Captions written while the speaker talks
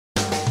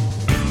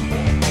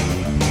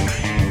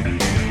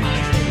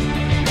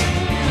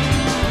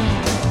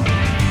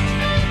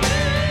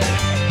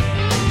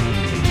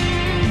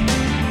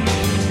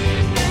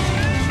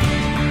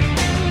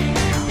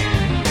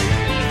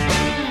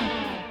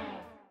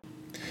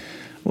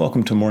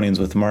Welcome to Mornings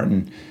with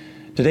Martin.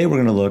 Today we're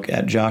going to look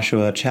at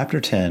Joshua chapter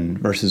 10,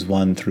 verses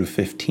 1 through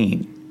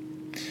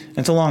 15.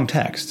 It's a long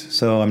text,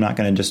 so I'm not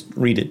going to just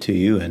read it to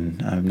you, and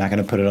I'm not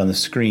going to put it on the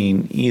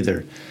screen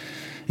either.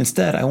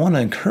 Instead, I want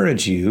to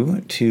encourage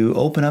you to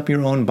open up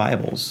your own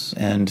Bibles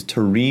and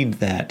to read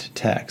that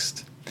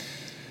text.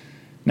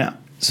 Now,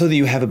 so that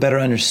you have a better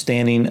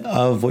understanding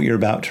of what you're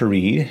about to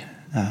read,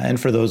 and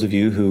for those of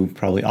you who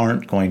probably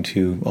aren't going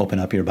to open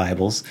up your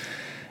Bibles,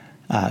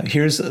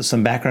 here's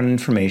some background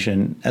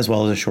information as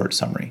well as a short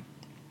summary.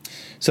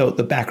 So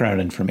the background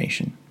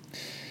information.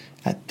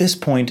 At this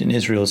point in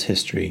Israel's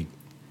history,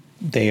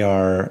 they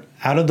are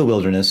out of the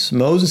wilderness.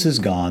 Moses is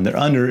gone. They're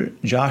under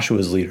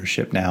Joshua's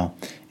leadership now,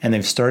 and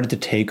they've started to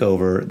take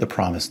over the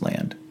promised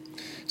land.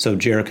 So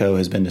Jericho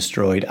has been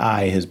destroyed.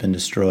 Ai has been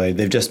destroyed.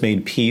 They've just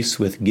made peace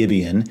with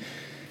Gibeon,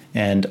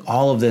 and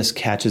all of this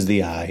catches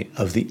the eye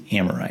of the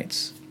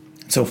Amorites.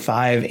 So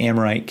 5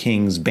 Amorite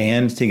kings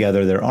band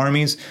together their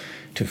armies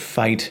to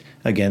fight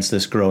against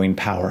this growing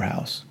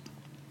powerhouse.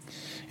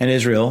 And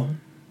Israel,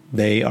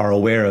 they are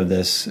aware of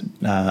this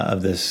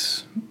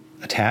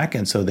attack,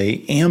 and so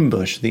they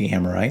ambush the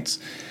Amorites,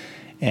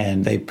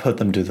 and they put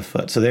them to the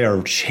foot. So they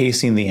are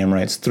chasing the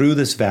Amorites through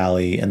this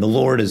valley, and the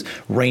Lord is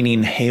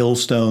raining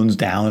hailstones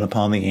down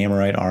upon the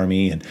Amorite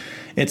army, and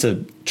it's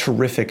a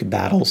terrific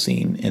battle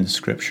scene in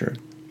Scripture.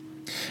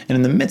 And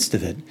in the midst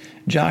of it,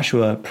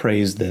 Joshua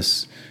prays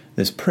this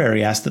prayer.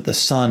 He asked that the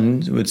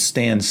sun would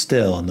stand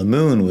still and the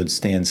moon would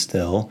stand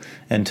still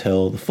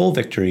until the full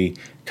victory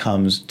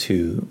comes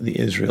to the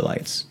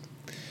Israelites.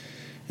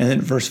 And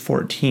then verse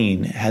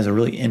 14 has a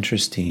really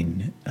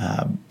interesting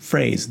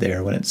phrase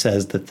there when it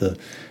says that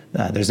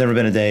there's never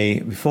been a day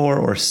before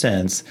or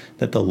since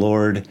that the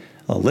Lord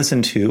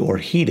listened to or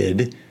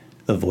heeded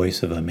the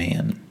voice of a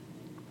man.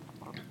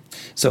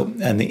 So,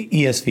 and the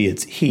ESV,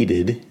 it's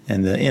heeded,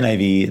 and the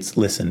NIV, it's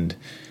listened.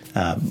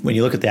 When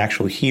you look at the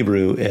actual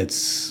Hebrew,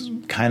 it's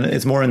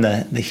more in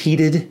the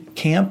heeded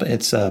camp.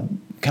 It's kind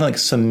of like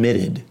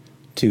submitted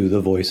to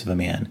the voice of a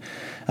man.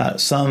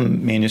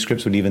 Some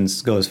manuscripts would even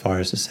go as far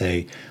as to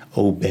say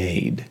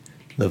obeyed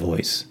the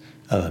voice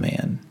of a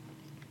man.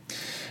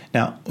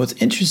 Now, what's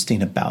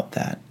interesting about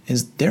that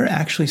is there are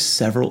actually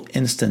several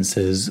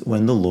instances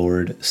when the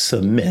Lord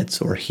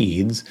submits or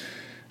heeds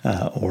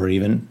or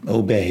even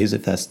obeys,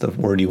 if that's the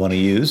word you want to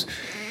use,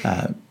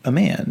 a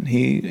man.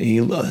 He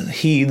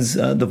heeds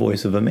the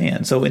voice of a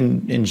man. So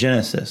in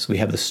Genesis, we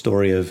have the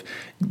story of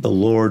the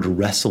Lord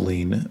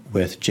wrestling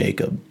with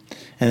Jacob.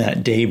 And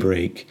at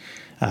daybreak,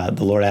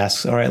 the Lord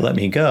asks, all right, let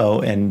me go.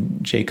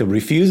 And Jacob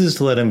refuses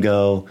to let him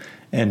go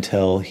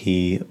until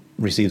he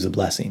receives a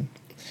blessing.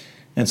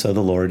 And so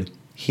the Lord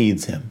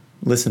heeds him,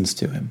 listens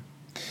to him,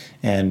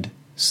 and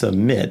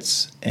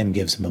submits and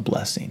gives him a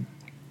blessing.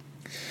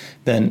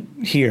 Then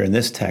here in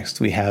this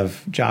text, we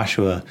have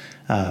Joshua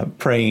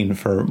praying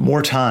for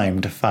more time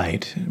to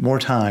fight, more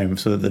time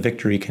so that the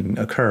victory can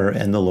occur,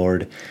 and the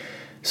Lord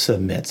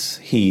submits,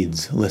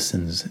 heeds,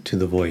 listens to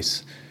the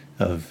voice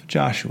of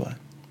Joshua.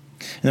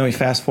 And then we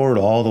fast forward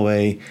all the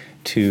way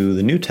to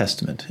the New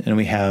Testament, and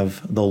we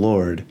have the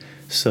Lord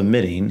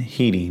submitting,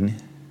 heeding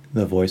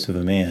the voice of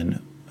a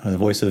man, or the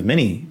voice of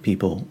many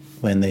people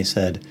when they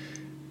said,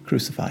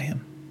 crucify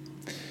him.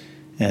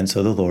 And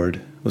so the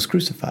Lord was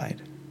crucified.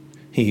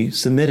 He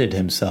submitted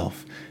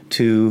himself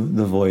to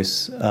the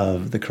voice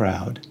of the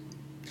crowd.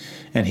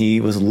 And he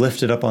was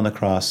lifted up on the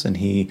cross, and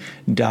he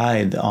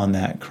died on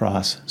that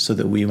cross so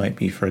that we might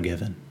be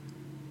forgiven.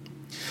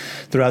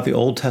 Throughout the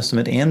Old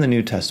Testament and the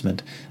New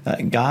Testament,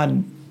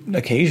 God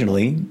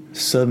occasionally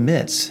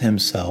submits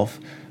himself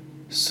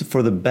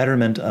for the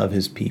betterment of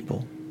his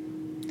people.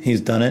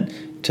 He's done it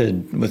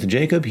with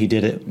Jacob. He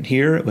did it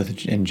here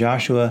in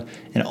Joshua.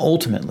 And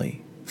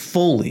ultimately,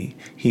 fully,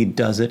 he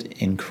does it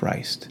in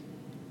Christ,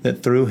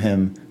 that through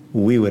him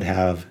we would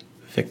have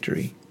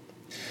victory.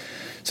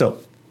 So,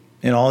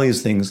 in all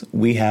these things,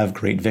 we have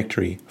great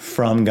victory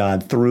from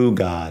God, through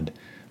God.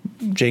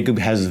 Jacob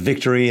has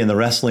victory in the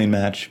wrestling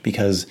match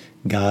because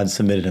God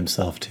submitted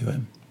himself to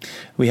him.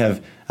 We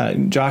have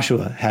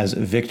Joshua has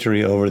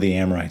victory over the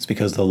Amorites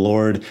because the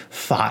Lord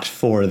fought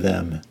for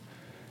them.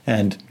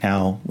 And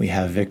now we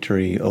have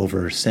victory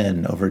over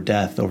sin, over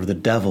death, over the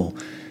devil,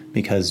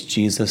 because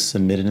Jesus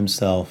submitted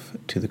himself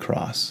to the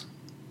cross.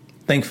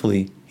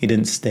 Thankfully, he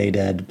didn't stay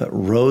dead, but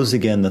rose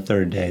again the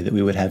third day, that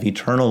we would have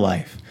eternal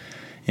life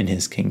in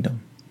his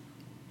kingdom.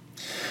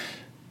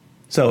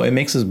 So it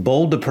makes us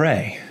bold to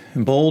pray,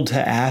 and bold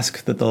to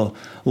ask that the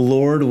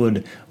Lord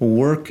would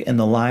work in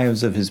the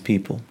lives of his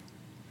people.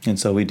 And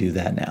so we do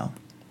that now.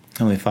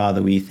 Heavenly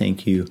Father, we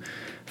thank you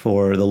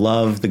for the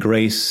love, the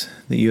grace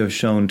that you have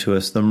shown to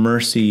us, the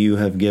mercy you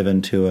have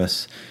given to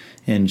us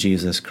in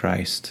Jesus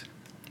Christ.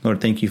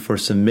 Lord, thank you for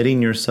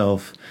submitting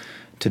yourself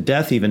to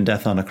death, even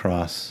death on a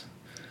cross,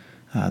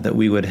 that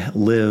we would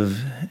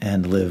live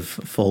and live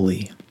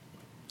fully.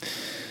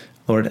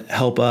 Lord,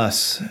 help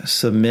us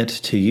submit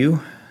to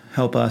you.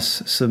 Help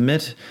us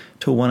submit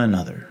to one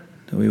another,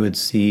 that we would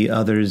see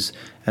others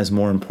as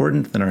more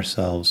important than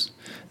ourselves,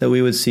 that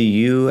we would see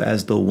you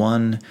as the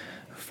one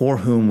for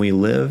whom we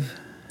live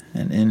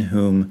and in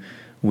whom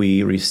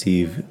we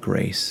receive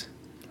grace.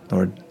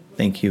 Lord,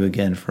 thank you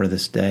again for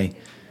this day.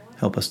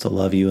 Help us to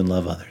love you and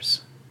love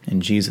others.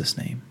 In Jesus'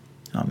 name,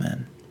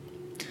 amen.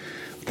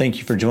 Thank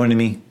you for joining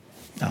me.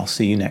 I'll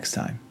see you next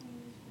time.